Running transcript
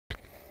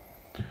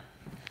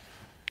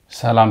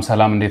ሰላም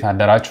ሰላም እንዴት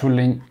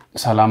አደራችሁልኝ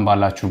ሰላም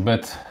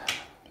ባላችሁበት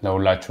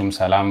ለሁላችሁም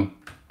ሰላም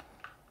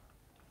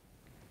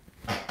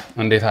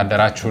እንዴት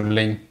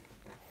አደራችሁልኝ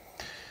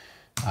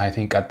አይ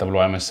ቲንክ ቀጥ ብሎ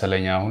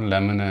መሰለኝ አሁን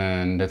ለምን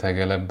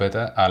እንደተገለበጠ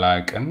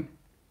አላቅም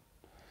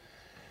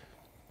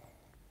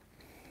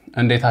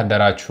እንዴት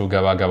አደራችሁ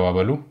ገባ ገባ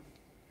በሉ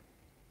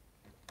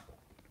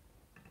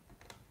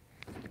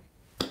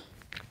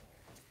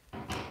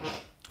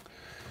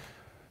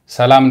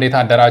ሰላም እንዴት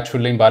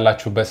አደራችሁልኝ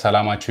ባላችሁበት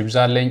ሰላማችሁ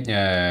ይብዛልኝ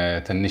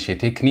ትንሽ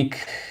የቴክኒክ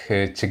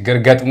ችግር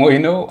ገጥሞኝ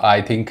ነው አይ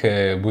ቲንክ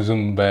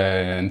ብዙም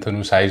በእንትኑ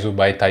ሳይዙ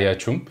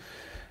ባይታያችሁም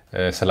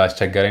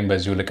ስላስቸገረኝ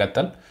በዚሁ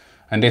ልቀጥል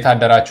እንዴት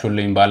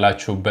አደራችሁልኝ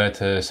ባላችሁበት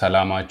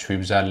ሰላማችሁ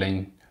ይብዛልኝ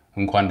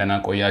እንኳን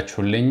ደህና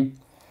ቆያችሁልኝ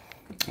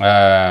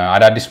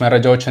አዳዲስ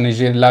መረጃዎችን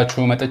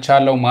ይዤላችሁ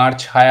መጥቻለሁ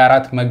ማርች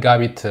 24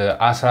 መጋቢት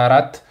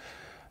 14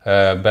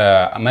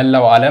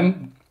 በመላው ዓለም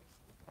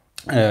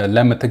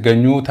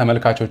ለምትገኙ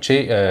ተመልካቾቼ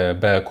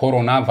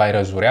በኮሮና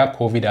ቫይረስ ዙሪያ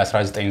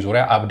ኮቪድ-19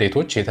 ዙሪያ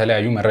አፕዴቶች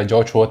የተለያዩ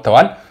መረጃዎች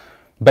ወጥተዋል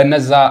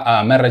በእነዛ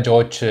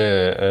መረጃዎች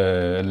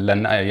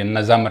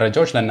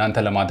ለእናንተ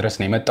ለማድረስ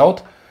ነው የመጣሁት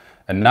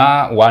እና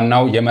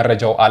ዋናው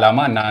የመረጃው ዓላማ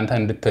እናንተ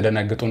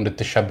እንድትደነግጡ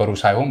እንድትሸበሩ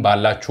ሳይሆን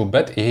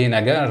ባላችሁበት ይሄ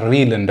ነገር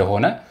ሪል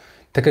እንደሆነ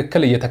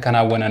ትክክል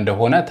እየተከናወነ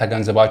እንደሆነ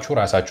ተገንዝባችሁ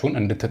ራሳችሁን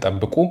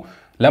እንድትጠብቁ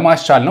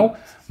ለማስቻል ነው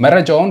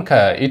መረጃውን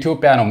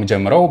ከኢትዮጵያ ነው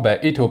የሚጀምረው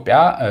በኢትዮጵያ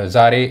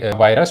ዛሬ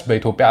ቫይረስ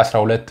በኢትዮጵያ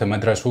 12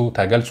 መድረሱ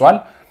ተገልጿል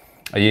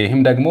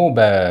ይህም ደግሞ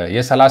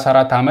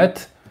የ34 ዓመት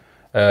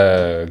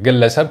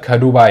ግለሰብ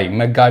ከዱባይ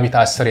መጋቢት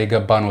 10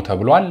 የገባ ነው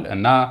ተብሏል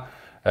እና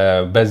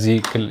በዚህ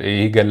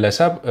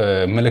ግለሰብ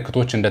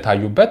ምልክቶች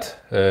እንደታዩበት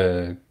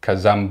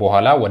ከዛም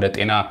በኋላ ወደ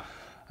ጤና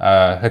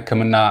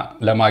ህክምና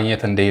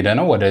ለማግኘት እንደሄደ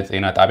ነው ወደ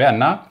ጤና ጣቢያ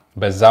እና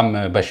በዛም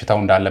በሽታው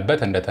እንዳለበት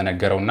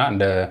እንደተነገረውና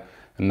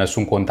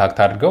እነሱን ኮንታክት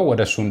አድርገው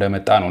ወደሱ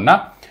እንደመጣ ነውና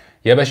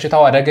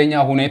የበሽታው አደገኛ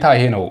ሁኔታ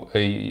ይሄ ነው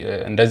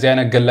እንደዚህ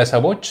አይነት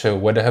ግለሰቦች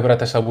ወደ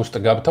ህብረተሰብ ውስጥ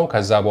ገብተው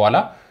ከዛ በኋላ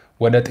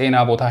ወደ ጤና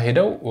ቦታ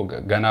ሄደው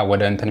ገና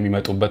ወደ እንትን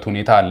የሚመጡበት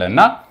ሁኔታ አለና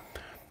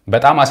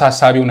በጣም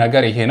አሳሳቢው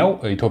ነገር ይሄ ነው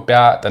ኢትዮጵያ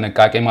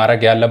ጥንቃቄ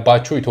ማድረግ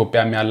ያለባችሁ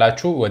ኢትዮጵያም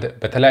ያላችሁ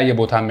በተለያየ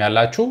ቦታም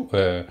ያላችሁ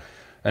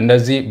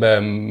እንደዚህ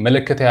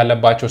በመልክት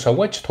ያለባቸው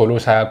ሰዎች ቶሎ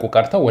ሳያቁ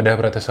ቀርተው ወደ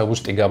ህብረተሰብ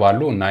ውስጥ ይገባሉ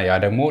እና ያ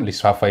ደግሞ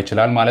ሊስፋፋ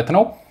ይችላል ማለት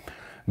ነው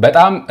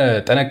በጣም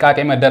ጥንቃቄ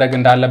መደረግ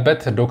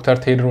እንዳለበት ዶክተር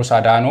ቴድሮስ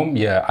አዳኖም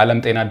የዓለም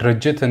ጤና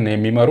ድርጅትን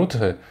የሚመሩት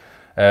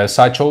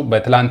እሳቸው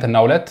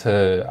በትላንትናው ዕለት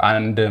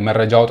አንድ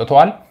መረጃ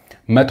አውጥተዋል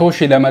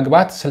 100,000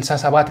 ለመግባት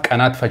 67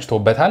 ቀናት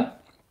ፈጅቶበታል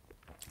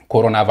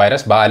ኮሮና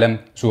ቫይረስ በዓለም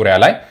ዙሪያ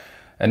ላይ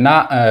እና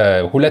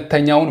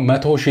ሁለተኛውን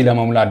 100,000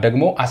 ለመሙላት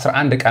ደግሞ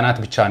 11 ቀናት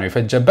ብቻ ነው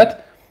የፈጀበት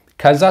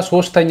ከዛ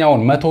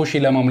ሶስተኛውን 100,000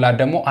 ለመሙላት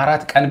ደግሞ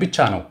 4 ቀን ብቻ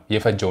ነው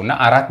የፈጀውና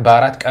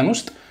በ4 ቀን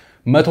ውስጥ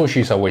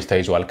 100,000 ሰዎች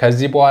ተይዟል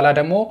ከዚህ በኋላ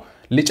ደግሞ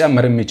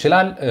ሊጨምርም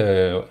ይችላል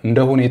እንደ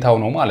ሁኔታው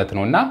ነው ማለት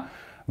ነውና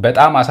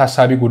በጣም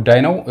አሳሳቢ ጉዳይ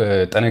ነው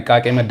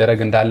ጥንቃቄ መደረግ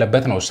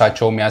እንዳለበት ነው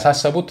እሳቸውም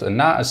ያሳሰቡት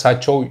እና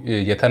እሳቸው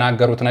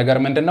የተናገሩት ነገር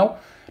ምንድነው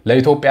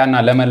ለኢትዮጵያና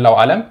ለመላው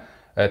ዓለም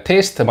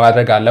ቴስት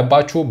ማድረግ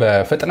አለባችሁ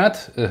በፍጥነት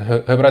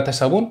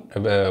ህብረተሰቡን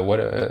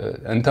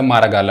እንትን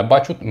ማድረግ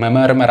አለባችሁ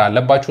መመርመር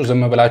አለባችሁ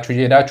ዝም ብላችሁ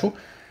ይሄዳችሁ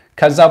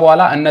ከዛ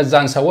በኋላ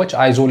እነዛን ሰዎች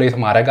አይዞሌት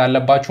ማድረግ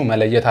አለባችሁ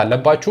መለየት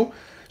አለባችሁ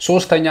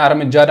ሶስተኛ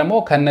እርምጃ ደግሞ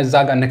ከነዛ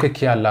ጋር ንክኪ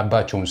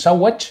ያላባቸውን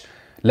ሰዎች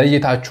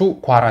ለይታችሁ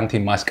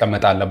ኳራንቲን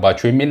ማስቀመጥ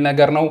አለባችሁ የሚል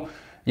ነገር ነው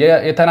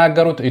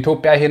የተናገሩት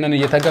ኢትዮጵያ ይሄንን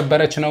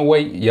እየተገበረች ነው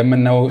ወይ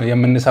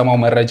የምንሰማው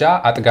መረጃ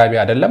አጥጋቢ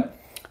አይደለም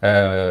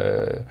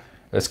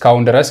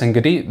እስካሁን ድረስ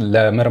እንግዲህ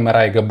ለምርመራ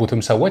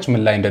የገቡትም ሰዎች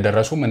ምን ላይ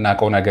እንደደረሱ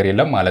ምናቀው ነገር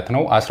የለም ማለት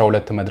ነው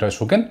 12 መድረሱ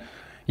ግን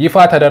ይፋ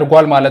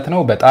ተደርጓል ማለት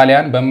ነው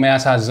በጣሊያን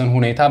በሚያሳዝን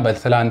ሁኔታ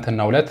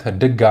በትላንትናው ዕለት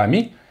ድጋሚ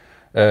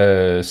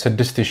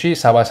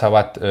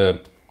 6077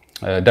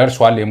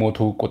 ደርሷል የሞቱ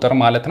ቁጥር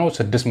ማለት ነው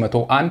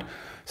 602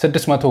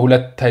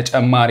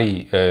 ተጨማሪ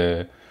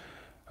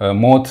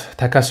ሞት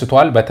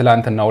ተከስቷል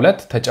በትላንትናው ዕለት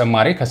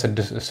ተጨማሪ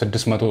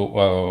ከ600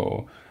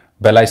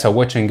 በላይ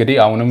ሰዎች እንግዲህ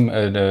አሁንም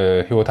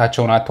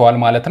ህይወታቸውን አጥተዋል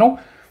ማለት ነው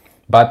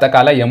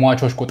በአጠቃላይ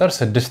የሟቾች ቁጥር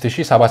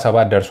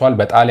 6077 ደርሷል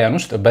በጣሊያን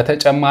ውስጥ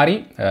በተጨማሪ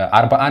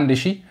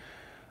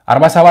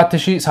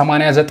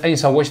 47089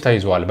 ሰዎች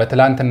ተይዘዋል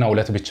በትላንትናው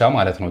ዕለት ብቻ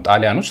ማለት ነው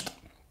ጣሊያን ውስጥ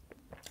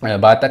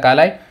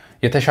በአጠቃላይ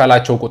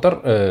የተሻላቸው ቁጥር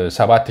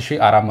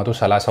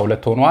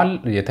 7432 ሆኗል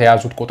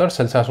የተያዙት ቁጥር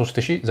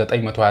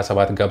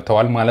 63927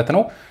 ገብተዋል ማለት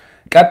ነው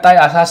ቀጣይ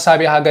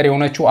አሳሳቢ ሀገር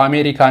የሆነችው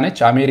አሜሪካ ነች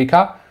አሜሪካ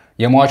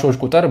የሟቾች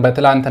ቁጥር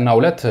በትላንትናው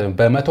ዕለት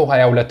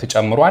በ122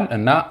 ጨምሯል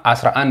እና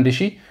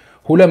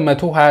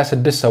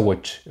 11226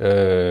 ሰዎች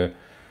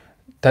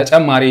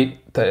ተጨማሪ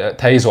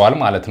ተይዘዋል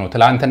ማለት ነው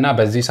ትላንትና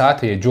በዚህ ሰዓት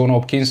የጆን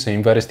ሆፕኪንስ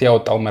ዩኒቨርሲቲ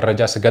ያወጣው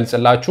መረጃ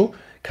ስገልጽላችሁ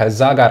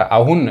ከዛ ጋር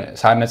አሁን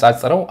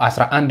ሳነጻጽረው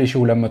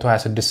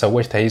 11226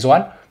 ሰዎች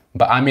ተይዘዋል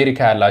በአሜሪካ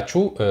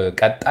ያላችሁ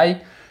ቀጣይ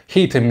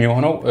ሂት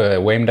የሚሆነው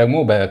ወይም ደግሞ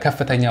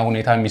በከፍተኛ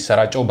ሁኔታ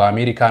የሚሰራጨው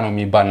በአሜሪካ ነው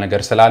የሚባል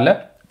ነገር ስላለ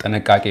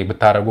ጥንቃቄ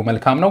ብታረጉ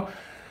መልካም ነው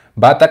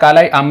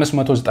በአጠቃላይ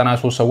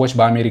 593 ሰዎች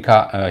በአሜሪካ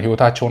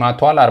ህይወታቸውን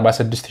አጥተዋል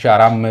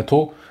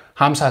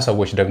 46450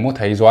 ሰዎች ደግሞ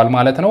ተይዘዋል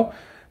ማለት ነው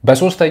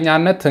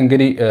በሶስተኛነት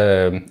እንግዲህ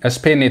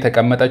ስፔን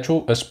የተቀመጠችው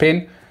ስፔን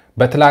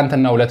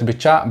በትላንትና ሁለት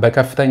ብቻ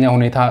በከፍተኛ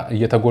ሁኔታ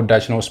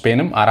እየተጎዳች ነው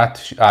ስፔንም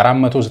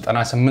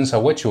 498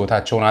 ሰዎች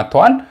ህይወታቸውን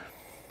አጥተዋል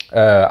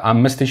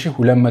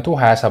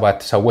 5227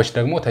 ሰዎች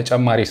ደግሞ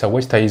ተጨማሪ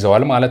ሰዎች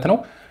ተይዘዋል ማለት ነው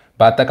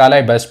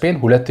በአጠቃላይ በስፔን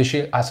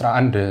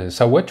 2011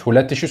 ሰዎች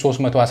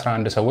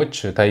 2311 ሰዎች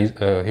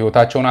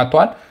ህይወታቸውን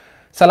አጥተዋል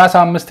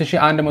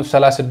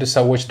 35136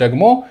 ሰዎች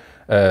ደግሞ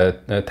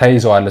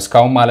ተይዘዋል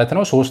እስካሁን ማለት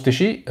ነው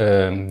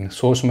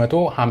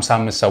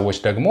 3355 ሰዎች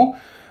ደግሞ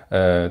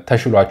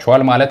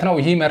ተሽሏቸዋል ማለት ነው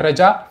ይሄ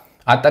መረጃ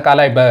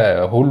አጠቃላይ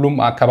በሁሉም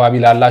አካባቢ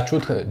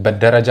ላላችሁት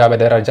በደረጃ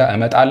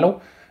እመጣለሁ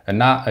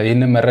እና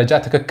ይሄንን መረጃ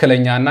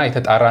ትክክለኛና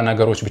የተጣራ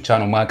ነገሮች ብቻ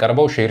ነው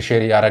ማቀርበው ሼር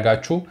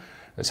ያረጋችሁ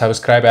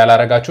ሰብስክራይብ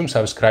ያላረጋችሁም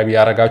ሰብስክራይብ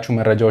ያረጋችሁ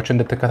መረጃዎችን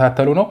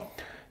እንድትከታተሉ ነው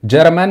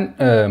ጀርመን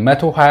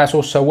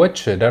 123 ሰዎች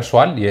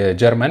ደርሷል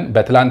የጀርመን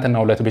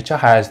በትላንትናው ዕለት ብቻ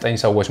 29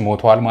 ሰዎች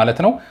ሞተዋል ማለት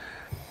ነው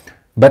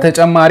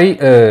በተጨማሪ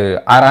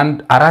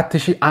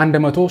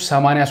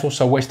 4183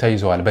 ሰዎች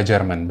ተይዘዋል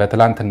በጀርመን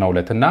በትላንትናው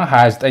ዕለት እና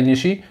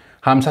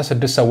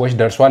 29056 ሰዎች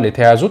ደርሷል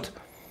የተያዙት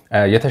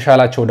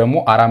የተሻላቸው ደግሞ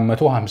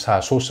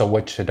 453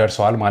 ሰዎች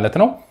ደርሰዋል ማለት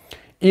ነው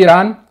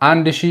ኢራን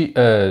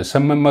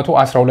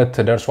 1812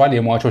 ደርሷል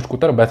የሟቾች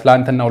ቁጥር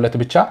በትላንትናው ዕለት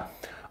ብቻ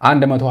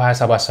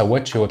 127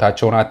 ሰዎች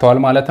ህይወታቸውን አጥተዋል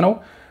ማለት ነው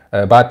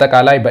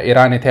በአጠቃላይ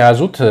በኢራን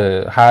የተያዙት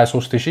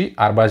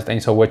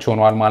 23049 ሰዎች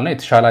ሆነዋል ማለት ነው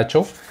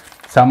የተሻላቸው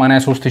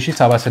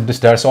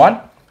 83076 ደርሰዋል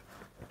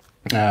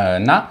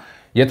እና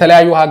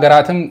የተለያዩ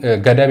ሀገራትም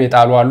ገደብ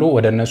የጣሉ አሉ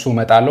ወደነሱ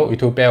መጣለው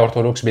ኢትዮጵያ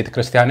ኦርቶዶክስ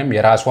ቤተክርስቲያንም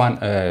የራሷን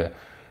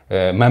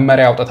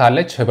መመሪያ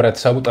አውጥታለች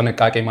ህብረተሰቡ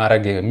ጥንቃቄ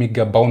ማድረግ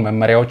የሚገባውን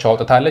መመሪያዎች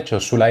አውጥታለች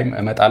እሱ ላይም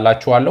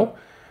እመጣላችኋለሁ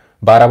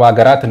በአረብ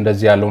ሀገራት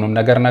እንደዚህ ያለውንም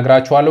ነገር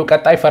ነግራችኋለሁ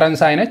ቀጣይ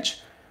ፈረንሳይ ነች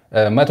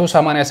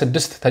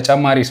 186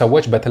 ተጨማሪ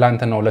ሰዎች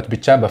በትላንትናው ዕለት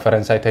ብቻ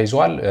በፈረንሳይ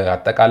ተይዘዋል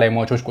አጠቃላይ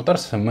ሟቾች ቁጥር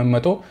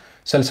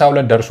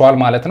 862 ደርሷል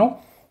ማለት ነው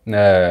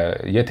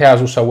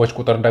የተያዙ ሰዎች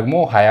ቁጥር ደግሞ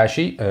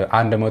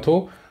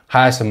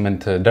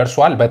 20128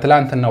 ደርሷል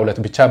በትላንትናው ዕለት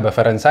ብቻ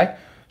በፈረንሳይ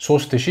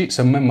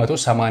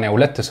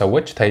 3882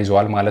 ሰዎች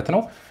ተይዘዋል ማለት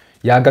ነው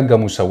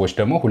ያገገሙ ሰዎች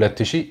ደግሞ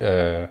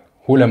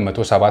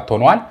 2207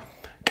 ሆነዋል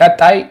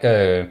ቀጣይ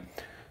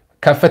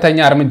ከፍተኛ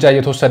እርምጃ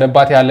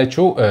እየተወሰደባት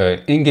ያለችው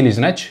እንግሊዝ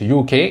ነች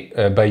ዩኬ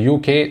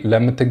በዩኬ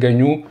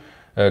ለምትገኙ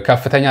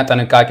ከፍተኛ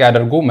ጥንቃቄ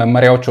አድርጉ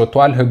መመሪያዎች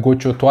ወጥቷል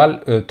ህጎች ወጥቷል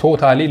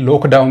ቶታሊ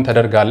ሎክዳውን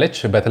ተደርጋለች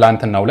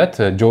በትላንትናው ዕለት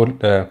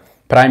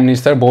ፕራይም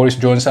ሚኒስተር ቦሪስ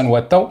ጆንሰን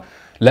ወጥተው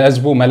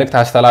ለህዝቡ መልእክት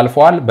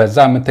አስተላልፈዋል በዛ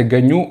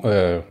የምትገኙ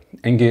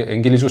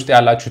እንግሊዝ ውስጥ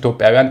ያላችሁ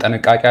ኢትዮጵያውያን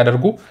ጥንቃቄ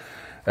አድርጉ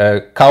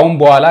ካሁን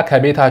በኋላ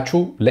ከቤታችሁ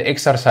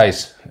ለኤክሰርሳይዝ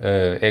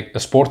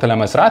ስፖርት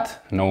ለመስራት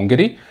ነው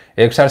እንግዲህ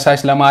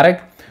ኤክሰርሳይዝ ለማድረግ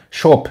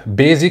ሾፕ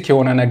ቤዚክ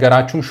የሆነ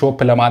ነገራችሁን ሾፕ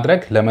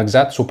ለማድረግ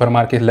ለመግዛት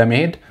ሱፐርማርኬት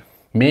ለመሄድ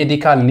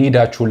ሜዲካል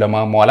ኒዳችሁን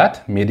ለማሟላት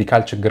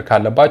ሜዲካል ችግር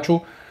ካለባችሁ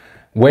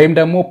ወይም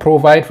ደግሞ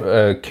ፕሮቫይድ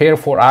ኬር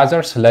ፎር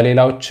አዘርስ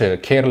ለሌላዎች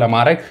ኬር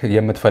ለማድረግ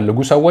የምትፈልጉ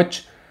ሰዎች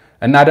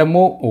እና ደግሞ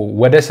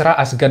ወደ ስራ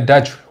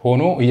አስገዳጅ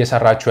ሆኖ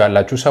እየሰራችሁ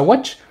ያላችሁ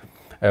ሰዎች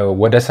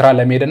ወደ ስራ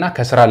ለመሄድና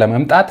ከስራ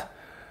ለመምጣት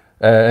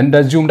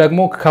እንደዚሁም ደግሞ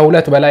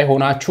ከሁለት በላይ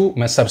ሆናችሁ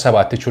መሰብሰብ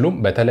አትችሉም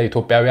በተለይ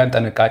ኢትዮጵያውያን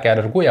ጥንቃቄ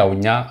አድርጉ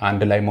ያውኛ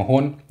አንድ ላይ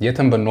መሆን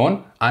የትም ብንሆን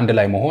አንድ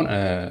ላይ መሆን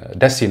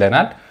ደስ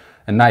ይለናል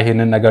እና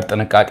ይሄንን ነገር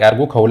ጥንቃቄ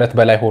አድርጉ ከሁለት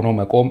በላይ ሆኖ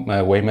መቆም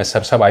ወይ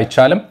መሰብሰብ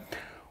አይቻልም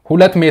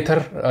 2 ሜትር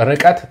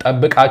ርቀት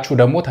ጠብቃችሁ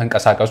ደግሞ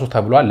ተንቀሳቀሱ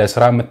ተብሏል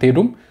ለስራ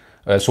የምትሄዱም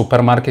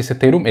ሱፐርማርኬት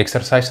ስትሄዱም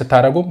ኤክሰርሳይዝ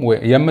ስታደርጉም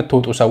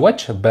የምትወጡ ሰዎች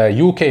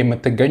በዩኬ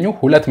የምትገኙ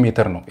 2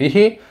 ሜትር ነው ይሄ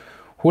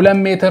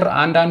 2 ሜትር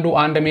አንዳንዱ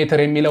 1 ሜትር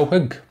የሚለው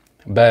ህግ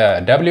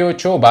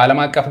በWHO በዓለም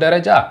አቀፍ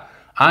ደረጃ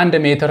 1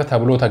 ሜትር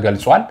ተብሎ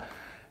ተገልጿል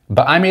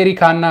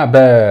በአሜሪካና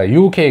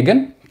በዩኬ ግን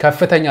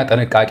ከፍተኛ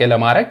ጥንቃቄ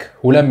ለማድረግ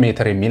 2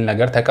 ሜትር የሚል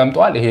ነገር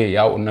ተቀምጧል ይሄ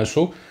ያው እነሱ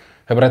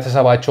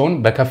ህብረተሰባቸውን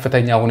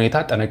በከፍተኛ ሁኔታ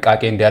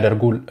ጥንቃቄ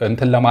እንዲያደርጉ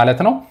እንትን ለማለት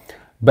ነው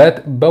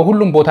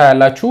በሁሉም ቦታ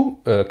ያላችሁ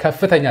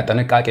ከፍተኛ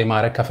ጥንቃቄ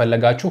ማድረግ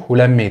ከፈለጋችሁ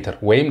 2 ሜትር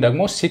ወይም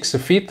ደግሞ 6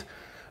 ፊት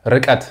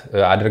ርቀት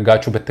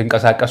አድርጋችሁ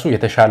ብትንቀሳቀሱ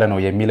የተሻለ ነው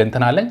የሚል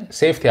እንትን አለኝ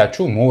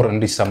ሴፍቲያችሁ ሞር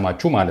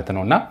እንዲሰማችሁ ማለት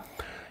ነውና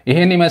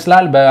ይሄን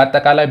ይመስላል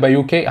በአጠቃላይ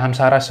በዩኬ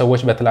 54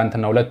 ሰዎች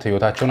በትላንትናው ዕለት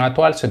ህይወታቸውን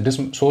አጥተዋል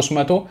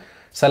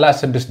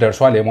 6336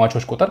 ደርሷል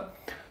የሟቾች ቁጥር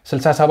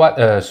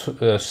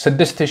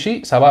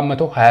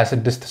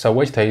 6726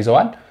 ሰዎች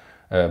ተይዘዋል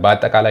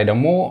በአጠቃላይ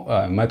ደግሞ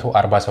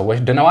 140 ሰዎች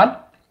ድነዋል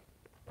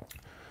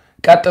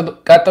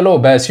ቀጥሎ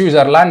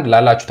በስዊዘርላንድ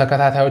ላላችሁ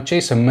ተከታታዮቼ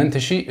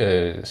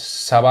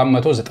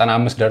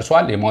 8795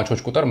 ደርሷል የሟቾች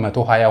ቁጥር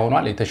 120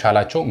 ሆኗል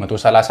የተሻላቸው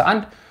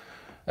 131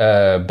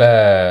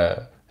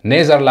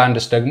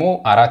 በኔዘርላንድስ ደግሞ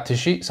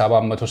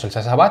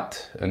 4767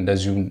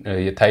 እንደዚሁ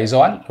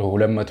ተይዘዋል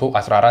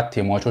 214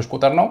 የሟቾች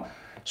ቁጥር ነው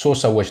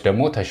 3 ሰዎች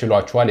ደግሞ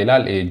ተሽሏቸዋል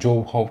ይላል ጆን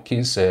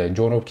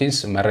ሆፕኪንስ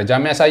መረጃ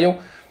የሚያሳየው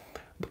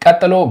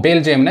ቀጥሎ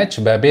ቤልጂየም ነች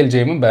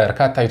በቤልጂየም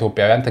በርካታ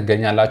ኢትዮጵያውያን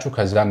ትገኛላችሁ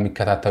ከዛ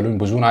የሚከታተሉኝ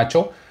ብዙ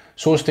ናቸው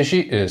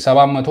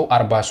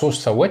 3743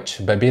 ሰዎች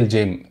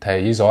በቤልጂየም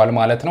ተይዘዋል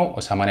ማለት ነው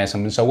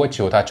 88 ሰዎች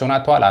ህይወታቸውን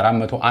አጥተዋል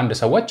 401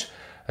 ሰዎች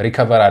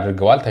ሪከቨር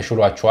አድርገዋል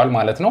ተሽሏቸዋል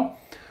ማለት ነው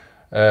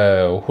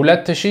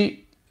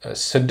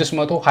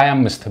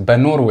 2625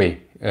 በኖርዌይ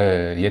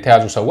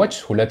የተያዙ ሰዎች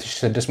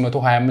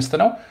 2625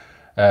 ነው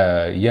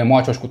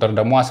የሟቾች ቁጥር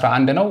ደግሞ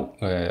 11 ነው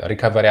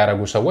ሪከቨሪ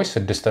ያደረጉ ሰዎች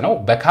 6 ነው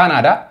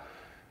በካናዳ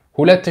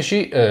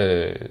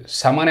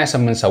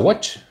 2088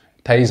 ሰዎች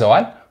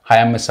ተይዘዋል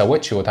 25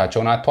 ሰዎች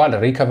ህይወታቸውን አጥተዋል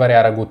ሪከቨሪ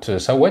ያደረጉት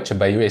ሰዎች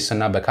በዩኤስ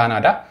እና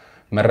በካናዳ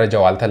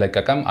መረጃው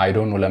አልተለቀቀም አይ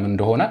ዶንት ኖ ለምን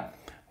እንደሆነ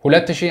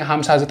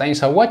 2059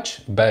 ሰዎች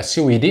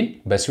በስዊድን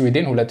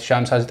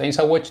 2059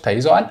 ሰዎች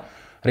ተይዘዋል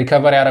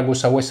ሪከቨሪ ያደረጉት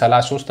ሰዎች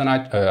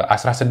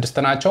 16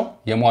 ናቸው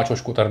የሟቾች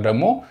ቁጥር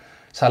ደግሞ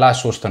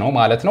 33 ነው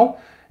ማለት ነው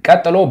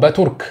ቀጥሎ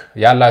በቱርክ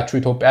ያላችሁ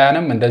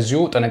ኢትዮጵያውያንም እንደዚሁ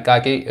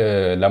ጥንቃቄ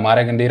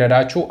ለማድረግ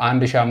እንዲረዳችሁ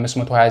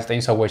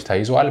 1529 ሰዎች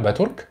ተይዘዋል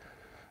በቱርክ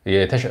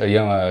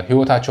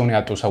የህይወታቸውን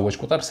ያጡ ሰዎች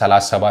ቁጥር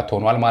 37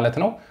 ሆኗል ማለት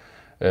ነው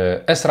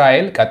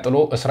እስራኤል ቀጥሎ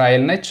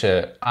እስራኤል ነች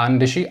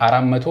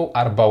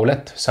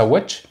 1442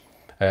 ሰዎች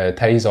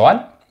ተይዘዋል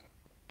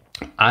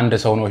አንድ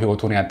ሰው ነው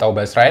ህይወቱን ያጣው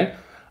በእስራኤል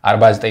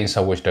 49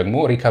 ሰዎች ደግሞ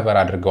ሪከቨር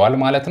አድርገዋል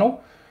ማለት ነው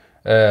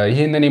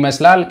ይሄንን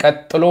ይመስላል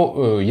ቀጥሎ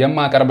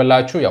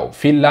የማቀርብላችሁ ያው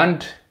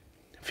ፊንላንድ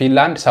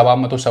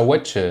 700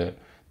 ሰዎች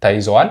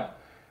ተይዘዋል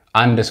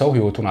አንድ ሰው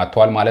ህይወቱን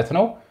አጥቷል ማለት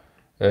ነው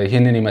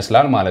ይሄንን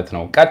ይመስላል ማለት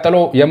ነው ቀጥሎ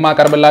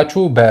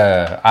የማቀርብላችሁ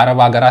በአረብ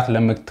ሀገራት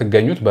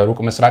ለምትገኙት በሩቅ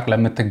ምስራቅ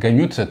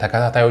ለምትገኙት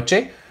ተከታታዮቼ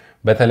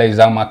በተለይ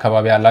ዛም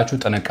አካባቢ ያላችሁ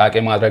ጥንቃቄ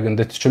ማድረግ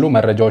እንድትችሉ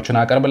መረጃዎችን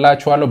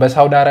አቀርብላችኋለሁ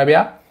በሳውዲ አረቢያ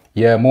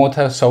የሞተ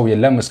ሰው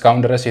የለም እስካሁን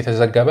ድረስ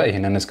የተዘገበ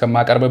ይሄንን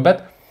እስከማቀርብበት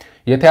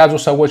የተያዙ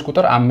ሰዎች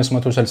ቁጥር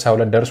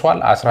 562 ደርሷል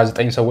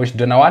 19 ሰዎች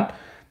ድነዋል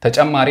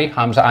ተጨማሪ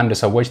 51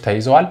 ሰዎች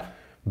ተይዘዋል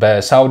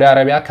በሳውዲ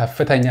አረቢያ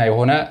ከፍተኛ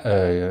የሆነ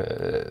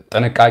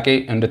ጥንቃቄ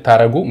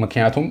እንድታረጉ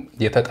ምክንያቱም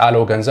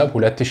የተጣለው ገንዘብ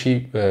 2000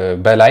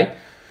 በላይ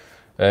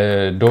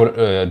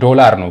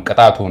ዶላር ነው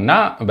ቅጣቱና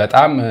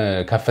በጣም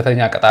ከፍተኛ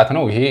ቅጣት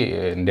ነው ይሄ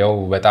እንዲያው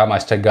በጣም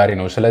አስቸጋሪ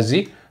ነው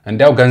ስለዚህ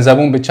እንዲያው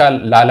ገንዘቡን ብቻ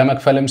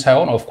ላለመክፈልም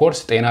ሳይሆን ኦፍ ኮርስ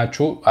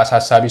ጤናችሁ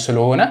አሳሳቢ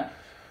ስለሆነ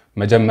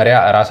መጀመሪያ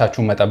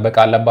ራሳችሁን መጠበቅ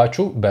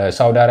አለባችሁ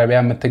በሳውዲ አረቢያ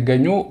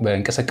የምትገኙ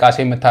በእንቅስቃሴ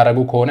የምታረጉ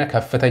ከሆነ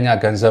ከፍተኛ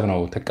ገንዘብ ነው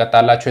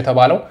ትቀጣላችሁ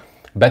የተባለው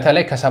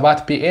በተለይ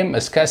ከ7 ፒኤም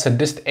እስከ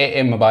 6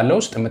 ኤኤም ባለው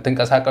ውስጥ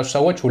የምትንቀሳቀሱ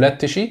ሰዎች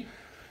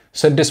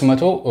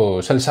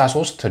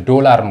 2663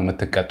 ዶላር ነው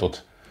የምትቀጡት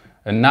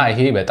እና ይሄ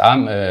በጣም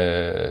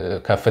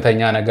ከፍተኛ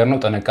ነገር ነው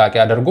ጥንቃቄ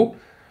አድርጉ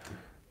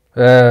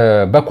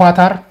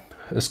በኳታር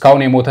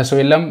እስካሁን የሞተ ሰው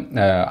የለም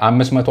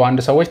 501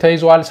 ሰዎች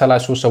ተይዘዋል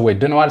 33 ሰዎች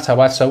ድነዋል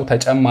 7 ሰው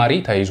ተጨማሪ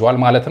ተይዘዋል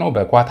ማለት ነው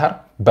በኳታር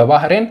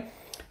በባህሬን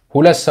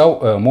 2 ሰው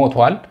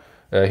ሞቷል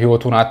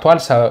ህይወቱን አጥቷል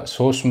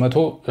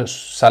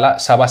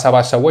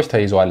 377 ሰዎች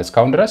ተይዘዋል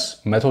እስካሁን ድረስ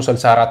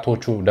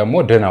 164ቶቹ ደግሞ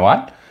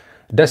ድነዋል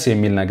ደስ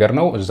የሚል ነገር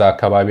ነው እዛ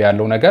አካባቢ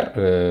ያለው ነገር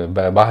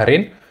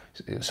በባህሬን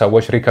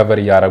ሰዎች ሪከቨሪ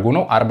ያረጉ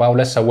ነው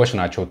 42 ሰዎች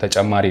ናቸው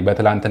ተጨማሪ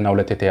በትላንትና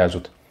ሁለት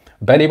የተያዙት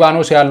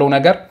በሊባኖስ ያለው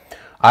ነገር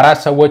 4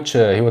 ሰዎች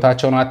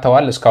ህይወታቸውን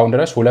አጥተዋል እስካሁን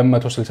ድረስ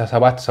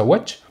 267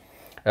 ሰዎች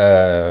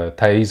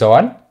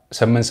ተይዘዋል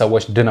 8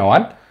 ሰዎች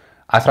ድነዋል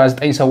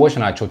 19 ሰዎች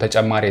ናቸው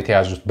ተጨማሪ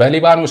የተያዙት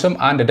በሊባኖስም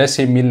አንድ ደስ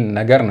የሚል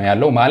ነገር ነው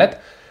ያለው ማለት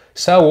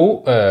ሰው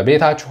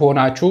ቤታችሁ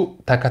ሆናችሁ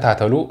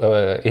ተከታተሉ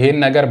ይሄን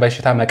ነገር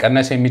በሽታ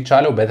መቀነስ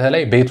የሚቻለው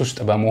በተለይ ቤት ውስጥ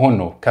በመሆን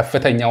ነው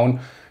ከፍተኛውን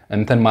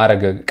እንትን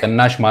ማድረግ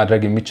ቅናሽ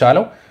ማድረግ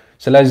የሚቻለው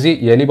ስለዚህ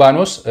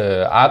የሊባኖስ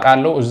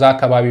አቃለው እዛ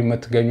አካባቢ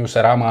የምትገኙ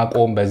ስራ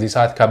ማቆም በዚህ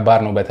ሰዓት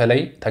ከባድ ነው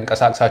በተለይ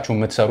ተንቀሳቅሳችሁ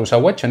የምትሰሩ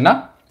ሰዎች እና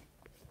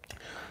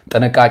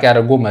ጥንቃቄ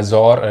አድርጎ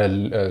መዛወር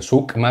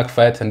ሱቅ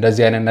መክፈት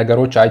እንደዚህ አይነት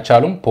ነገሮች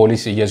አይቻሉም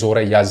ፖሊስ እየዞረ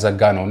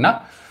ያዘጋ ነውና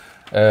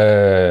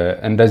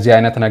እንደዚህ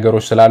አይነት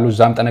ነገሮች ስላሉ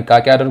ዛም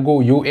ጥንቃቄ አድርጎ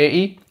ዩኤኢ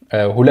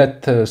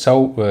 2 ሰው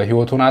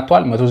ህይወቱን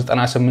አጥቷል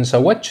 198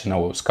 ሰዎች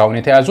ነው እስካሁን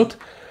የተያዙት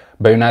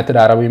በዩናይትድ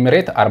አረብ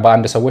ኤሚሬት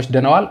 41 ሰዎች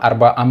ድነዋል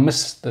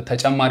 45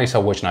 ተጨማሪ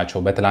ሰዎች ናቸው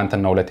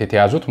በትላንትና ሁለት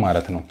የተያዙት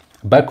ማለት ነው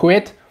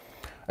በኩዌት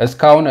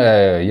እስካሁን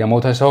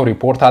የሞተ ሰው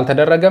ሪፖርት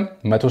አልተደረገም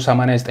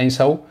 189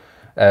 ሰው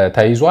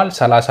ተይዟል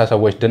 30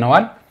 ሰዎች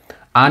ድነዋል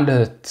አንድ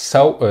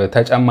ሰው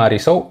ተጨማሪ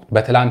ሰው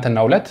በትላንትና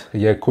ሁለት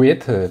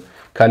የኩዌት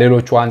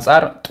ከሌሎቹ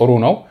አንፃር ጥሩ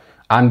ነው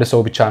አንድ ሰው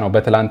ብቻ ነው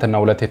በትላንትና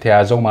ሁለት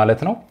የተያዘው ማለት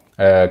ነው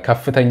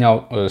ከፍተኛው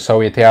ሰው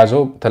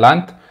የተያዘው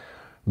ትላንት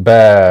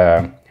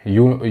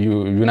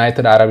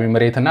በዩናይትድ አረብ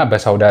ኤሚሬት እና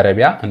በሳውዲ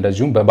አረቢያ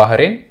እንደዚሁም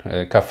በባህሬን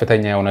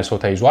ከፍተኛ የሆነ ሰው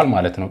ተይዟል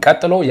ማለት ነው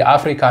ቀጥሎ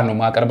የአፍሪካ ነው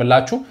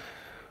ማቀርብላችሁ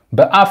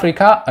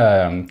በአፍሪካ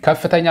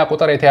ከፍተኛ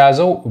ቁጥር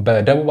የተያዘው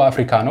በደቡብ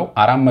አፍሪካ ነው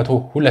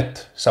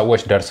 402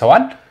 ሰዎች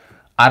ደርሰዋል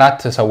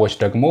 4 ሰዎች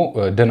ደግሞ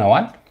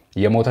ድነዋል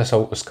የሞተ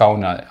ሰው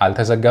እስካሁን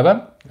አልተዘገበም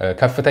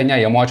ከፍተኛ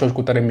የሟቾች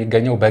ቁጥር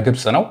የሚገኘው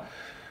በግብጽ ነው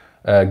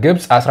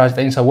ግብጽ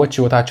 19 ሰዎች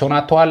ህይወታቸውን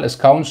አጥተዋል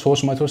እስካሁን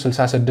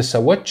 366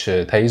 ሰዎች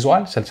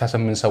ተይዘዋል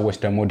 68 ሰዎች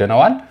ደግሞ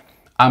ድነዋል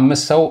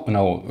 5 ሰው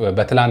ነው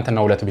በትላንትና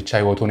ሁለት ብቻ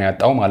ህይወቱን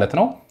ያጣው ማለት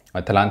ነው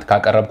ትላንት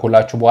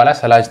ካቀረብኩላችሁ በኋላ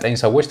 39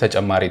 ሰዎች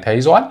ተጨማሪ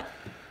ተይዘዋል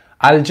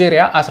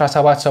አልጄሪያ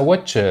 17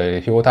 ሰዎች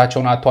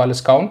ህይወታቸውን አጥተዋል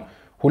እስካሁን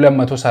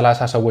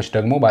 230 ሰዎች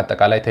ደግሞ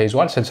በአጠቃላይ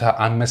ተይዘዋል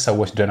 65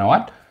 ሰዎች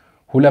ድነዋል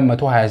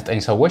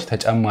 229 ሰዎች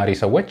ተጨማሪ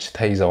ሰዎች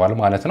ተይዘዋል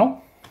ማለት ነው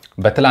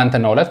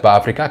በትላንትና ሁለት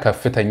በአፍሪካ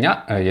ከፍተኛ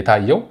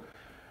የታየው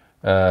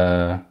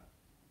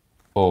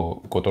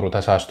ቁጥሩ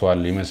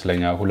ተሳስቷል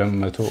ይመስለኛል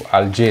 200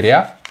 አልጄሪያ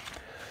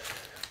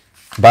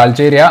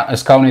በአልጄሪያ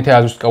እስካሁን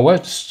የተያዙት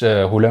ሰዎች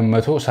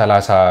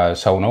 230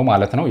 ሰው ነው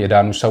ማለት ነው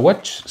የዳኑ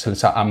ሰዎች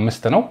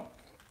 65 ነው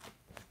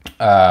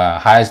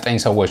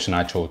 29 ሰዎች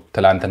ናቸው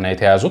ትላንትና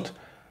የተያዙት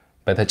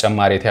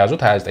በተጨማሪ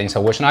የተያዙት 29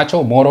 ሰዎች ናቸው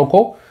ሞሮኮ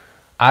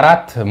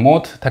አራት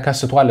ሞት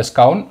ተከስቷል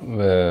እስካሁን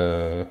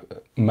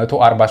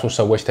 143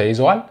 ሰዎች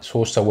ተይዘዋል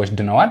 3 ሰዎች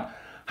ድነዋል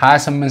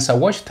 28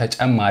 ሰዎች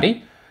ተጨማሪ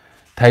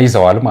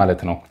ተይዘዋል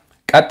ማለት ነው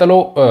ቀጥሎ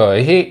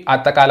ይሄ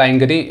አጠቃላይ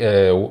እንግዲህ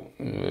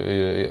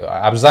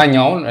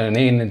አብዛኛውን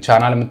እኔን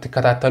ቻናል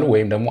የምትከታተሉ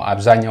ወይም ደግሞ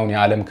አብዛኛውን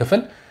የዓለም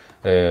ክፍል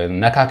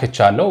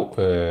ነካክቻለሁ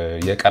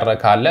የቀረ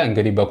ካለ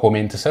እንግዲህ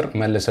በኮሜንት ስር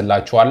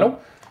መልስላችኋለሁ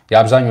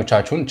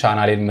የአብዛኞቻችሁን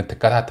ቻናሌን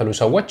የምትከታተሉ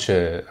ሰዎች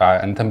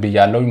እንትን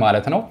ብያለሁኝ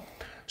ማለት ነው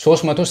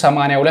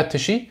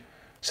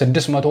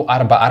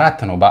 382644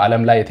 ነው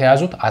በአለም ላይ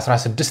የተያዙት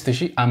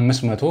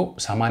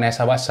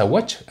 16587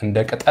 ሰዎች እንደ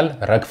ቅጠል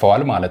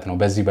ረግፈዋል ማለት ነው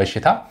በዚህ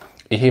በሽታ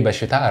ይሄ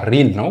በሽታ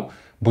ሪል ነው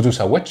ብዙ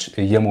ሰዎች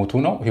እየሞቱ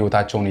ነው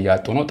ህይወታቸውን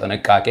ያጡ ነው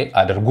ጥንቃቄ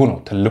አድርጉ ነው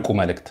ትልቁ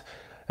መልእክት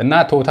እና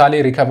ቶታሊ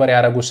ሪከቨር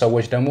ያደረጉ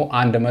ሰዎች ደግሞ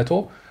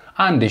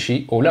 110,000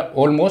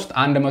 ኦልሞስት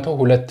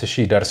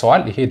 102,000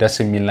 ደርሰዋል ይሄ ደስ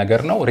የሚል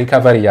ነገር ነው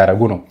ሪከቨር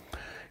ያደረጉ ነው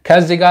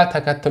ከዚህ ጋር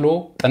ተከትሎ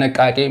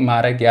ጥንቃቄ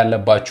ማድረግ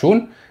ያለባችሁን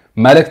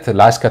መልእክት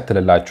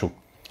ላስከትልላችሁ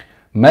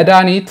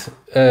መድኃኒት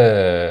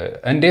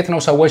እንዴት ነው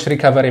ሰዎች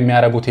ሪከቨር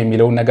የሚያደርጉት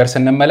የሚለው ነገር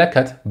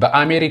ስንመለከት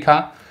በአሜሪካ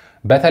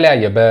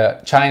በተለያየ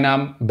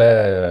በቻይናም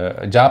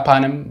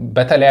በጃፓንም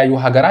በተለያዩ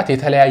ሀገራት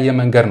የተለያየ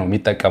መንገድ ነው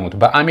የሚጠቀሙት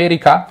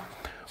በአሜሪካ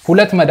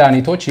ሁለት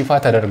መድኃኒቶች ይፋ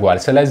ተደርጓል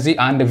ስለዚህ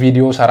አንድ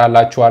ቪዲዮ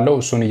ሰራላችኋለሁ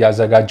እሱን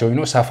ያዘጋጀው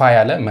ነው ሰፋ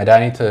ያለ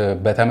መድኃኒት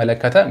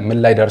በተመለከተ ምን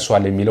ላይ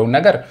ደርሷል የሚለው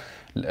ነገር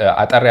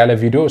አጠር ያለ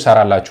ቪዲዮ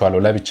ሰራላችኋለሁ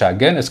ለብቻ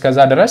ግን እስከዛ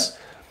ድረስ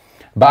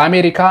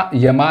በአሜሪካ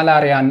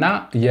የማላሪያና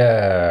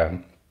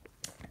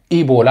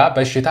የኢቦላ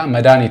በሽታ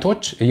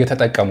መድኃኒቶች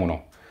እየተጠቀሙ ነው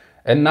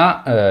እና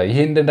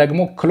ይሄን ደግሞ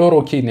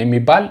ክሎሮኪን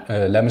የሚባል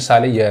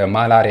ለምሳሌ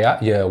የማላሪያ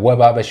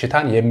የወባ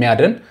በሽታን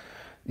የሚያድን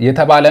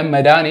የተባለ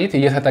መድኃኒት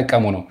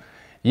እየተጠቀሙ ነው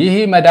ይሄ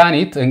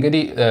መድኃኒት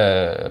እንግዲህ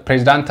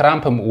ፕሬዝዳንት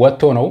ትራምፕ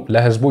ወጥቶ ነው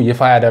ለህዝቡ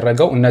ይፋ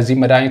ያደረገው እነዚህ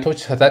መድኃኒቶች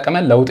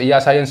ተጠቅመን ለውጥ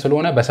ያሳየን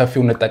ስለሆነ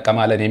በሰፊው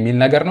እንጠቀማለን የሚል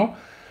ነገር ነው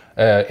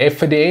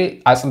FDA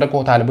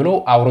አጽድቆታል ብሎ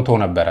አውርቶ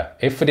ነበር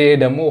FDA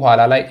ደግሞ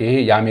ኋላ ላይ ይሄ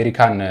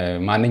የአሜሪካን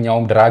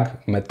ማንኛውም ድራግ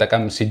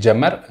መጠቀም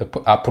ሲጀመር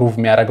አፕሩቭ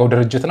የሚያደርገው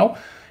ድርጅት ነው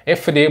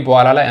FDA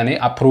በኋላ ላይ እኔ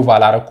አፕሩቭ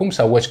አላረኩም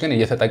ሰዎች ግን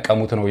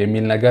እየተጠቀሙት ነው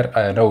የሚል ነገር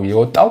ነው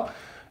የወጣው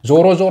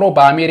ዞሮ ዞሮ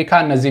በአሜሪካ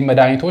እነዚህ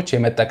መድኃኒቶች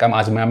የመጠቀም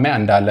አዝማሚያ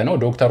እንዳለ ነው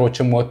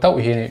ዶክተሮችም ወጥተው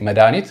ይሄ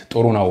መድኃኒት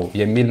ጥሩ ነው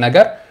የሚል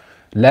ነገር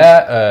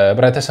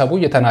ለህብረተሰቡ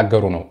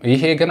እየተናገሩ ነው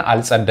ይሄ ግን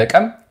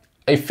አልጸደቀም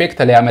ኢፌክት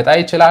ሊያመጣ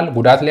ይችላል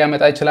ጉዳት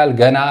ሊያመጣ ይችላል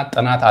ገና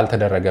ጥናት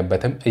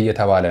አልተደረገበትም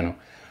እየተባለ ነው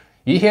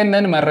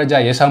ይሄንን መረጃ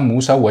የሰሙ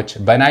ሰዎች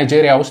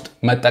በናይጄሪያ ውስጥ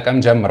መጠቀም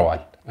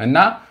ጀምረዋል እና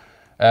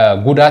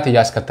ጉዳት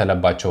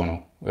ያስከተለባቸው ነው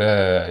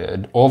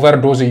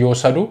ኦቨርዶዝ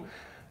እየወሰዱ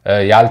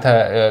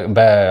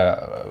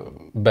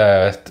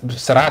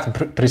በስርዓት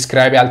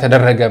ፕሪስክራይብ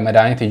ያልተደረገ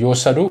መድኃኒት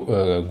እየወሰዱ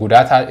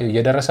ጉዳት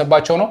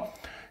እየደረሰባቸው ነው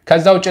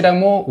ከዛ ውጭ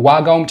ደግሞ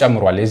ዋጋውም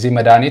ጨምሯል የዚህ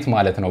መድኃኒት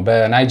ማለት ነው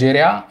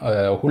በናይጄሪያ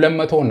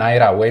 200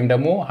 ናይራ ወይም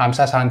ደግሞ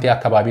 50 ሳንቲ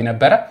አካባቢ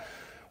ነበር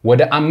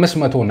ወደ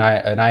 500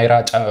 ናይራ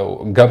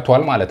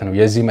ገብቷል ማለት ነው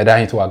የዚህ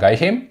መድኃኒት ዋጋ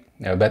ይሄም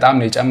በጣም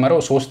ነው የጨመረው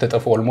 3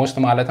 እጥፍ ኦልሞስት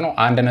ማለት ነው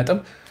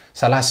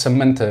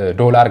 1.38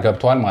 ዶላር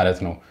ገብቷል ማለት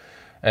ነው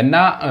እና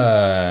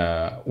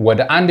ወደ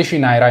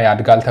 1000 ናይራ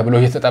ያድጋል ተብሎ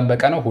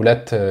እየተጠበቀ ነው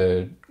 2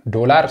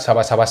 ዶላር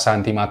 77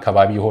 ሳንቲም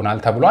አካባቢ ይሆናል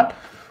ተብሏል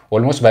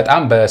ኦልሞስት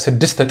በጣም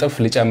በ6 እጥፍ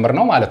ሊጨምር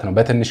ነው ማለት ነው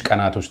በትንሽ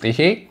ቀናት ውስጥ ይሄ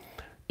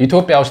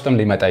ኢትዮጵያ ውስጥም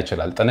ሊመጣ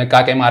ይችላል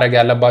ጥንቃቄ ማድረግ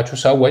ያለባችሁ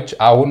ሰዎች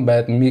አሁን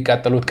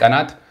በሚቀጥሉት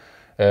ቀናት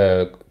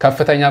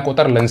ከፍተኛ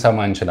ቁጥር ልንሰማ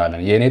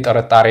እንችላለን የኔ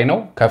ጥርጣሬ ነው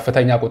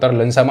ከፍተኛ ቁጥር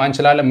ልንሰማ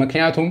እንችላለን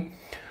ምክንያቱም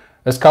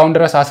እስካሁን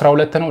ድረስ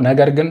 12 ነው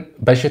ነገር ግን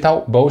በሽታው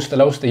በውስጥ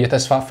ለውስጥ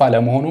እየተስፋፋ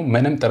ለመሆኑ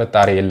ምንም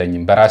ጥርጣሬ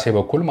የለኝም በራሴ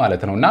በኩል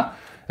ማለት ነውና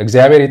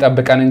እግዚአብሔር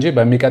ይጠብቀን እንጂ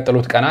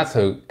በሚቀጥሉት ቀናት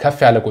ከፍ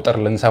ያለ ቁጥር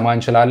ልንሰማ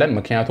እንችላለን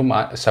ምክንያቱም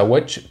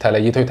ሰዎች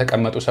ተለይተው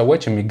የተቀመጡ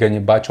ሰዎች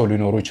የሚገኝባቸው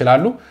ሊኖሩ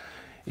ይችላሉ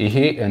ይሄ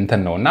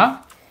እንትን ነውና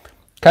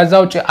ከዛ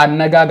ውጪ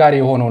አነጋጋሪ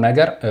የሆነው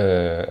ነገር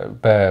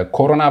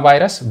በኮሮና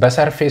ቫይረስ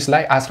በሰርፌስ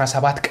ላይ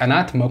 17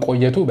 ቀናት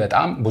መቆየቱ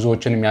በጣም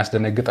ብዙዎችን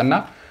የሚያስደነግጥና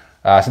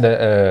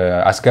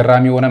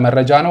አስገራሚ የሆነ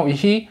መረጃ ነው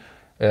ይሄ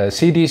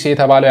CDC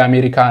የተባለው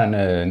የአሜሪካን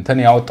እንትን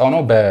ያወጣው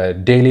ነው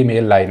በዴይሊ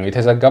ሜል ላይ ነው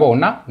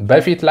የተዘገበውና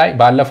በፊት ላይ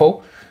ባለፈው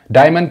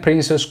ዳይመንድ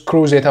ፕሪንሰስ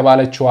ክሩዝ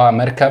የተባለችው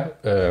መርከብ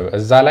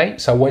እዛ ላይ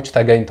ሰዎች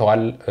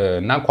ተገኝተዋል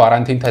እና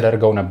ኳራንቲን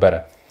ተደርገው ነበር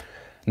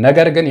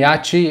ነገር ግን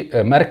ያቺ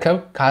መርከብ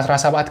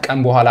ከ17 ቀን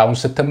በኋላ አሁን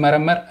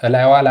ስትመረመር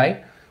ላይዋ ላይ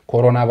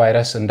ኮሮና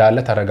ቫይረስ እንዳለ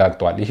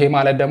ተረጋግጧል ይሄ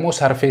ማለት ደግሞ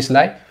ሰርፌስ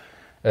ላይ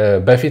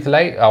በፊት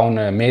ላይ አሁን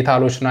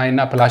ሜታሎች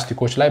እና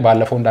ፕላስቲኮች ላይ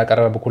ባለፈው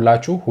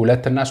እንዳቀረብኩላችሁ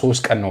 2 እና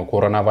 3 ቀን ነው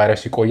ኮሮና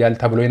ቫይረስ ይቆያል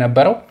ተብሎ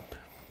የነበረው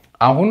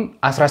አሁን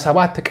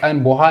 17 ቀን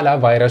በኋላ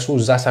ቫይረሱ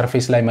እዛ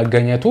ሰርፌስ ላይ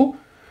መገኘቱ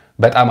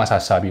በጣም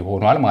አሳሳቢ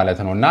ሆኗል ማለት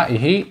ነውና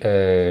ይሄ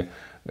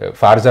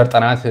ፋርዘር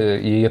ጥናት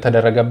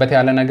እየተደረገበት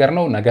ያለ ነገር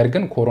ነው ነገር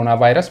ግን ኮሮና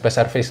ቫይረስ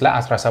በሰርፌስ ላይ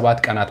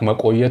 17 ቀናት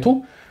መቆየቱ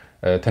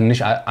ትንሽ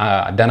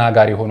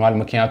አደናጋሪ ሆኗል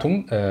ምክንያቱም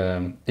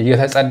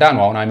እየተጸዳ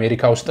ነው አሁን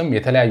አሜሪካ ውስጥም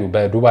የተለያዩ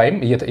በዱባይም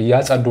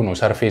እያጸዱ ነው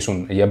ሰርፌሱን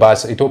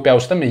የባስ ኢትዮጵያ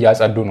ውስጥም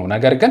እያጸዱ ነው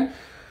ነገር ግን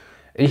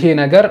ይሄ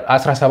ነገር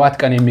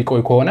 17 ቀን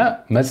የሚቆይ ከሆነ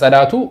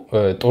መጸዳቱ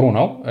ጥሩ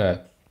ነው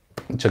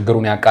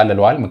ችግሩን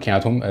ያቃልለዋል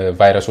ምክንያቱም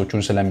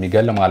ቫይረሶቹን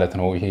ስለሚገል ማለት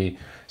ነው ይሄ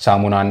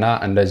ሳሙናና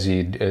እንደዚህ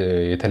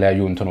የተለያዩ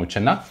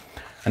እንትኖችና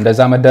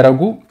እንደዛ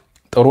መደረጉ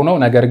ጥሩ ነው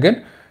ነገር ግን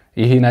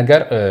ይሄ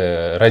ነገር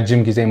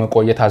ረጅም ጊዜ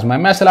መቆየት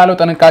አዝማሚያ ስላለው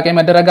ጥንቃቄ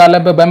መደረግ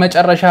አለበት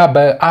በመጨረሻ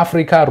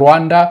በአፍሪካ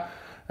ሩዋንዳ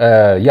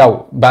ያው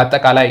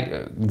በአጠቃላይ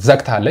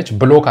ዘግታለች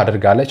ብሎክ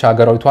አድርጋለች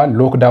ሀገራዊቷን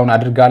ሎክዳውን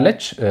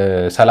አድርጋለች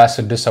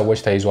 36 ሰዎች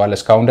ተይዘዋል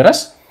እስካሁን ድረስ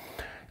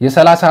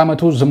የ30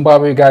 ዓመቱ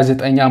ዚምባብዌ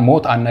ጋዜጠኛ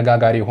ሞት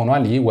አነጋጋሪ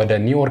ሆኗል ይህ ወደ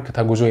ኒውዮርክ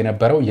ተጉዞ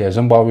የነበረው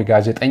የዚምባብዌ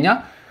ጋዜጠኛ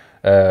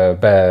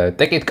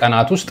በጥቂት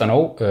ቀናት ውስጥ ነው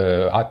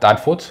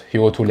አጣድፎት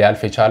ህይወቱ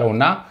ሊያልፍ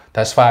የቻለውና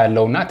ተስፋ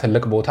ያለውና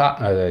ትልቅ ቦታ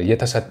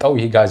የተሰጠው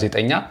ይህ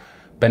ጋዜጠኛ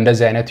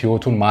በእንደዚህ አይነት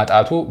ህይወቱን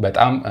ማጣቱ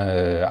በጣም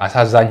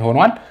አሳዛኝ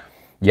ሆኗል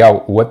ያው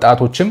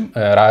ወጣቶችም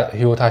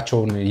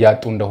ህይወታቸውን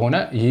ያጡ እንደሆነ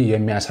ይህ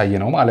የሚያሳይ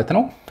ነው ማለት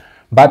ነው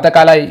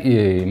በአጠቃላይ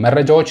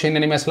መረጃዎች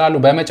ይህንን ይመስላሉ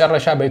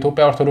በመጨረሻ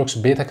በኢትዮጵያ ኦርቶዶክስ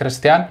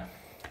ቤተክርስቲያን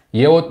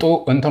የወጡ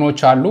እንትኖች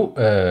አሉ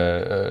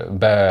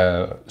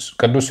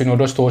በቅዱስ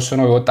ሲኖዶስ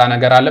ተወስኖ የወጣ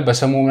ነገር አለ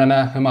በሰሙነ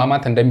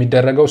ህማማት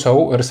እንደሚደረገው ሰው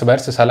እርስ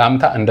በርስ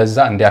ሰላምታ እንደዛ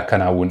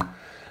እንዲያከናውን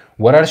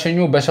ወረርሽኙ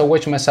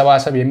በሰዎች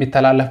መሰባሰብ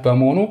የሚተላለፍ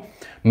በመሆኑ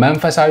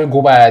መንፈሳዊ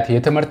ጉባኤያት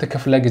የትምህርት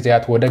ክፍለ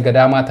ጊዜያት ወደ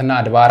ገዳማትና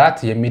አድባራት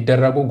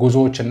የሚደረጉ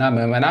ጉዞዎችና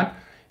ምዕመናን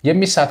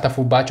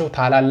የሚሳተፉባቸው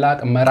ታላላቅ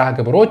መርሃ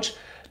ግብሮች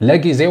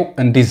ለጊዜው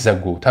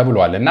እንዲዘጉ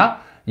ተብሏልና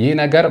ይህ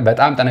ነገር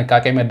በጣም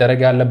ጥንቃቄ መደረግ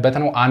ያለበት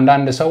ነው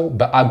አንዳንድ ሰው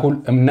በአጉል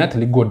እምነት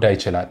ሊጎዳ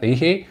ይችላል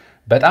ይሄ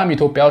በጣም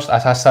ኢትዮጵያ ውስጥ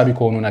አሳሳቢ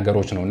ከሆኑ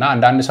ነገሮች ነውና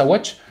አንዳንድ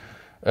ሰዎች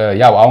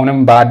ያው አሁንም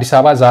በአዲስ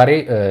አበባ ዛሬ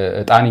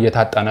እጣን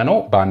እየታጠነ ነው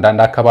በአንዳንድ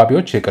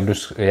አካባቢዎች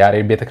የቅዱስ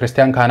ያሬድ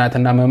ቤተክርስቲያን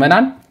ካህናትና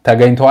ምዕመናን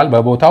ተገኝተዋል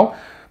በቦታው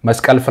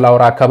መስቀል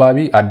ፍላወር አካባቢ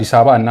አዲስ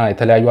አበባ እና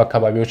የተለያዩ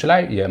አካባቢዎች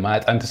ላይ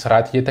የማጠንት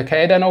ስርዓት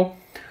እየተካሄደ ነው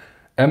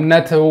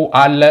እምነቱ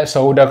አለ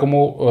ሰው ደግሞ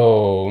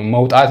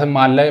መውጣትም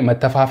አለ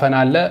መተፋፈን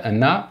አለ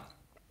እና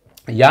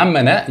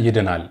ያመነ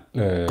ይድናል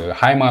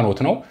ሃይማኖት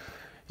ነው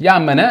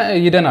ያመነ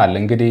ይድናል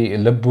እንግዲህ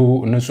ልቡ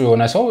ንጹህ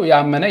የሆነ ሰው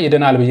ያመነ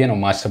ይድናል ብዬ ነው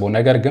ማስበው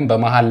ነገር ግን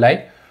በመሃል ላይ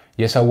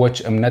የሰዎች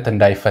እምነት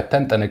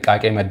እንዳይፈተን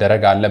ጥንቃቄ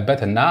መደረግ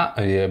አለበትና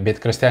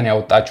ቤተክርስቲያን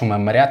ያወጣችው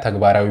መመሪያ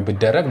ተግባራዊ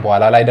ቢደረግ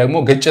በኋላ ላይ ደግሞ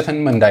ግጭትን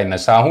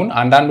እንዳይነሳ አሁን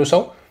አንዳንዱ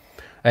ሰው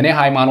እኔ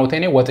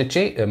ሃይማኖቴኔ ወጥቼ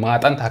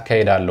ማጠንት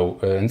አካሄዳለሁ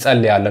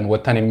እንጸልያለን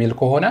ወተን የሚል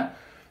ከሆነ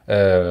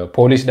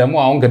ፖሊስ ደግሞ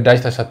አሁን ግዳጅ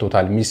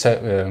ተሰጥቶታል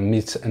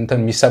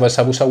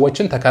የሚሰበሰቡ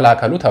ሰዎችን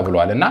ተከላከሉ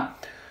ተብሏልና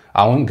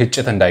አሁን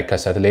ግጭት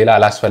እንዳይከሰት ሌላ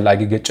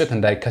አላስፈላጊ ግጭት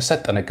እንዳይከሰት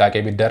ጥንቃቄ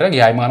ቢደረግ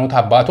የሃይማኖት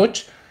አባቶች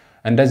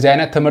እንደዚህ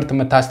አይነት ትምህርት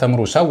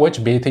የምታስተምሩ ሰዎች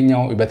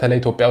በየትኛው በተለይ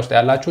ኢትዮጵያ ውስጥ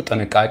ያላችሁ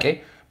ጥንቃቄ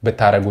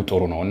ብታረጉ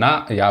ጥሩ ነውና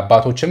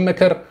የአባቶችን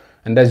ምክር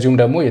እንደዚሁም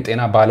ደግሞ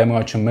የጤና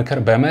ባለሙያዎችን ምክር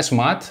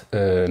በመስማት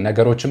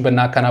ነገሮችን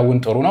ብናከናውን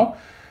ጥሩ ነው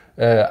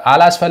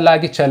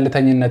አላስፈላጊ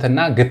ቸልተኝነትና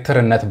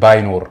ግትርነት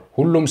ባይኖር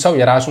ሁሉም ሰው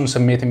የራሱን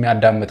ስሜት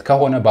የሚያዳምጥ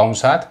ከሆነ ባሁን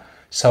ሰዓት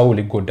ሰው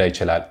ሊጎዳ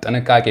ይችላል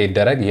ጥንቃቄ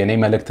ይደረግ የኔ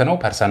መልእክት ነው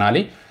ፐርሰናሊ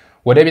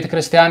ወደ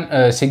ቤተክርስቲያን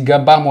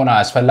ሲገባም ሆነ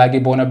አስፈላጊ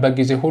በሆነበት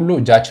ጊዜ ሁሉ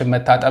እጃችን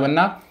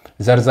መታጠብና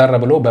ዘርዘር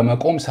ብሎ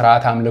በመቆም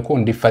ስርዓት አምልኮ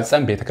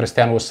እንዲፈጸም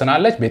ቤተክርስቲያን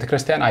ወስናለች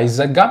ቤተክርስቲያን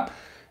አይዘጋም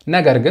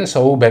ነገር ግን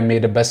ሰው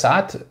በሚሄድበት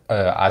ሰዓት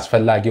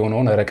አስፈላጊ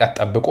ሆነውን ርቀት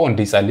ጠብቆ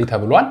እንዲጸልይ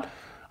ተብሏል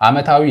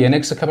አመታዊ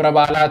የንግስ ክብረ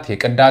በዓላት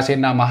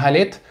የቅዳሴና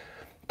ማህሌት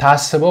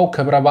ታስበው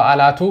ክብረ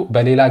በዓላቱ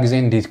በሌላ ጊዜ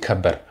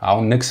እንዲከበር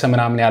አሁን ንግስ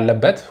ምናምን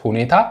ያለበት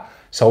ሁኔታ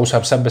ሰው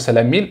ሰብሰብ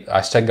ስለሚል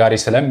አስቸጋሪ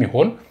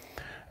ስለሚሆን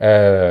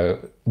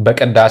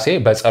በቅዳሴ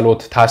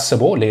በጸሎት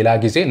ታስቦ ሌላ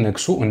ጊዜ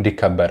ንግሱ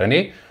እንዲከበር እኔ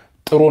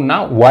ጥሩና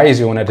ዋይዝ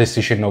የሆነ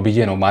ዲሲሽን ነው ብዬ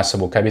ነው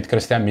ማስበው ከቤተ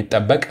ክርስቲያን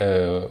የሚጠበቅ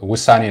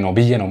ውሳኔ ነው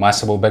ብዬ ነው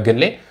ማስበው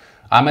በግሌ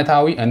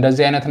አመታዊ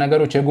እንደዚህ አይነት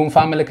ነገሮች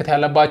የጉንፋን ምልክት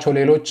ያለባቸው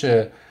ሌሎች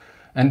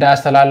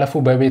እንዳያስተላልፉ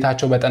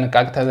በቤታቸው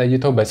በጥንቃቄ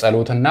ተዘይተው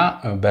በጸሎትና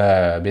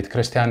በቤተ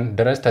ክርስቲያን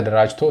ድረስ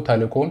ተደራጅቶ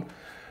ተልኮን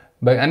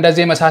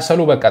እንደዚህ መሳሰሉ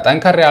በቃ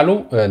ጠንከር ያሉ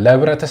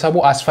ለህብረተሰቡ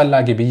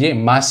አስፈላጊ ብዬ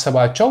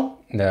ማስባቸው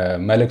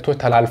መልእክቶች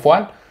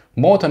ተላልፈዋል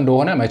ሞት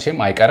እንደሆነ መቼም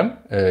አይቀርም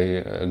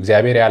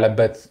እግዚአብሔር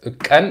ያለበት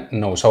ቀን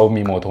ነው ሰው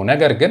የሚሞተው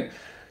ነገር ግን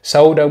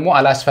ሰው ደግሞ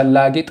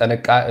አላስፈላጊ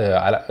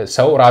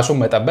ሰው ራሱን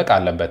መጠበቅ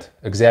አለበት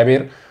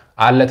እግዚአብሔር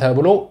አለ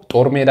ተብሎ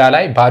ጦር ሜዳ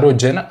ላይ ባዶ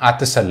እጅን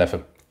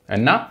አትሰለፍም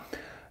እና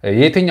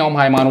የትኛውም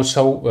ሃይማኖት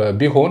ሰው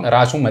ቢሆን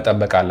ራሱን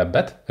መጠበቅ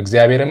አለበት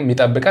እግዚአብሔርም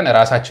የሚጠብቀን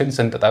ራሳችን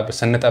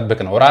ስንጠብቅ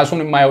ነው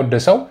ራሱን የማይወድ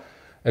ሰው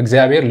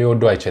እግዚአብሔር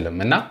ሊወደው አይችልም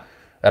እና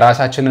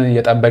ራሳችንን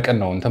እየጠበቅን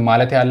ነው እንት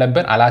ማለት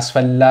ያለብን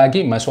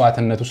አላስፈላጊ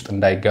መስዋዕትነት ውስጥ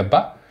እንዳይገባ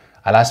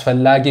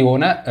አላስፈላጊ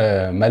ሆነ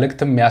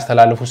መልእክትም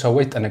የሚያስተላልፉ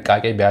ሰዎች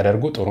ጥንቃቄ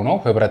ቢያደርጉ ጥሩ ነው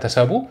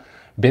ህብረተሰቡ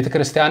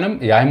ቤተክርስቲያንም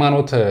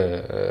የሃይማኖት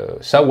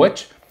ሰዎች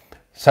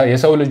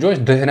የሰው ልጆች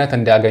ድህነት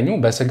እንዲያገኙ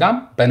በስጋም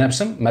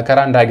በነፍስም መከራ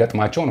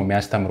እንዳይገጥማቸው ነው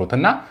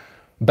የሚያስተምሩትና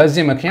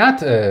በዚህ ምክንያት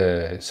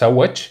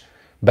ሰዎች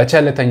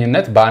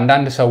በቸልተኝነት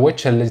በአንዳንድ ሰዎች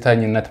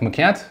ቸልተኝነት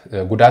ምክንያት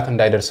ጉዳት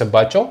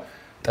እንዳይደርስባቸው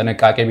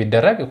ጥንቃቄ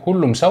ቢደረግ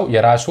ሁሉም ሰው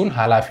የራሱን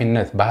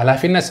ኃላፊነት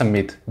በኃላፊነት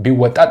ስሜት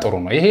ቢወጣ ጥሩ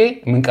ነው ይሄ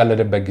ምን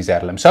ቀለደበት ጊዜ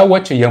አይደለም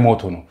ሰዎች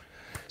እየሞቱ ነው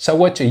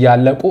ሰዎች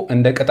እያለቁ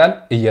እንደ ቅጠል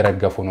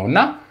እየረገፉ ነውና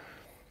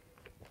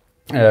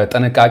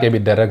ጥንቃቄ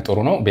ቢደረግ ጥሩ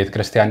ነው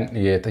ቤተክርስቲያን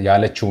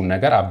ያለችው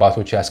ነገር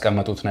አባቶች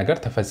ያስቀመጡት ነገር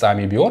ተፈጻሚ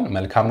ቢሆን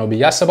መልካም ነው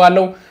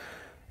በያስባለው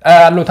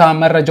አሉታ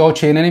መረጃዎች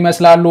ይሄንን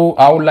ይመስላሉ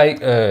አሁን ላይ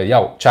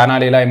ያው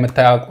ቻናሌ ላይ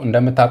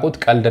እንደምታውቁት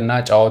ቀልድና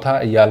ጫዋታ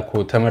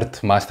እያልኩ ትምርት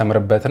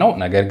ማስተምርበት ነው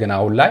ነገር ግን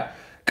አሁን ላይ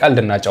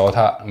ቀልድና ጫዋታ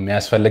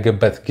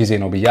የሚያስፈልግበት ጊዜ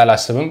ነው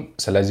በያላስብም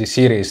ስለዚህ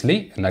ሲሪየስሊ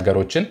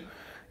ነገሮችን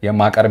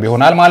የማቀርብ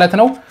ይሆናል ማለት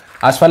ነው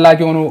አስፈላጊ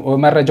ሆኑ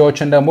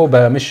መረጃዎችን ደግሞ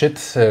በመሽት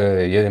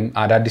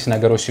አዳዲስ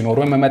ነገሮች ሲኖሩ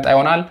መመጣ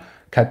ይሆናል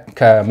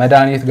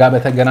ከመዳኒት ጋር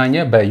በተገናኘ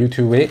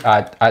በዩቲዩብ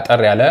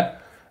አጠር ያለ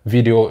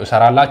ቪዲዮ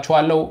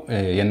እሰራላችኋለሁ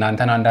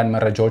የናንተን አንዳንድ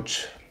መረጃዎች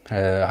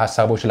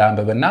ሐሳቦች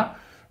ላንብብና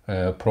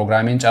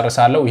ፕሮግራሜን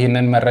ጨርሳለሁ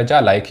ይሄንን መረጃ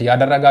ላይክ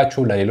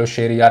ያደረጋችሁ ለሌሎች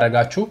ሼር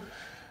ያደረጋችሁ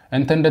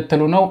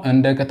እንድትሉ ነው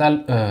እንደ ቅጠል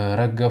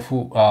ረገፉ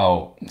አው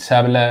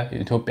ሰብለ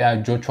ኢትዮጵያ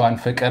እጆቿን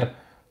ፍቅር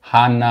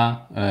ሃና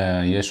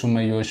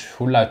የሱመዮሽ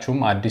ሁላችሁም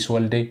አዲስ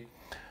ወልዴ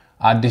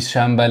አዲስ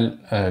ሻምበል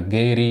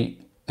ጌሪ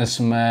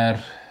እስመር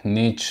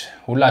ኒች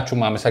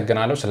ሁላችሁም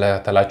አመሰግናለሁ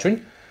ስለተላችሁኝ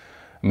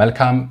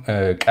መልካም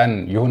ቀን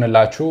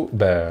ይሁንላችሁ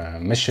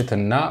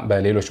በመሽትና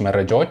በሌሎች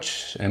መረጃዎች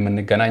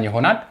የምንገናኝ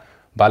ይሆናል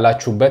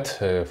ባላችሁበት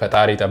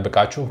ፈጣሪ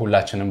ይጠብቃችሁ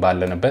ሁላችንም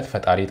ባለንበት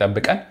ፈጣሪ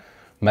ይጠብቀን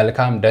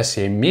መልካም ደስ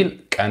የሚል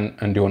ቀን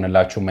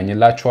እንዲሆንላችሁ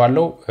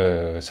መኝላችኋለሁ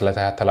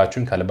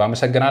ስለተከታተላችሁኝ ከልብ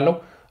አመሰግናለሁ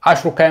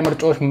አሽሩካ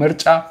የምርጮች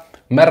ምርጫ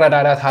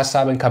መረዳዳት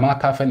ሐሳብን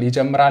ከማካፈል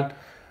ይጀምራል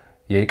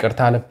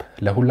የይቅርታ ልብ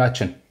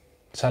ለሁላችን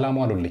ሰላም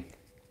ዋሉልኝ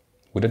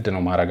ውድድ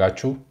ነው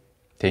ማረጋችሁ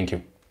ቴንክ ዩ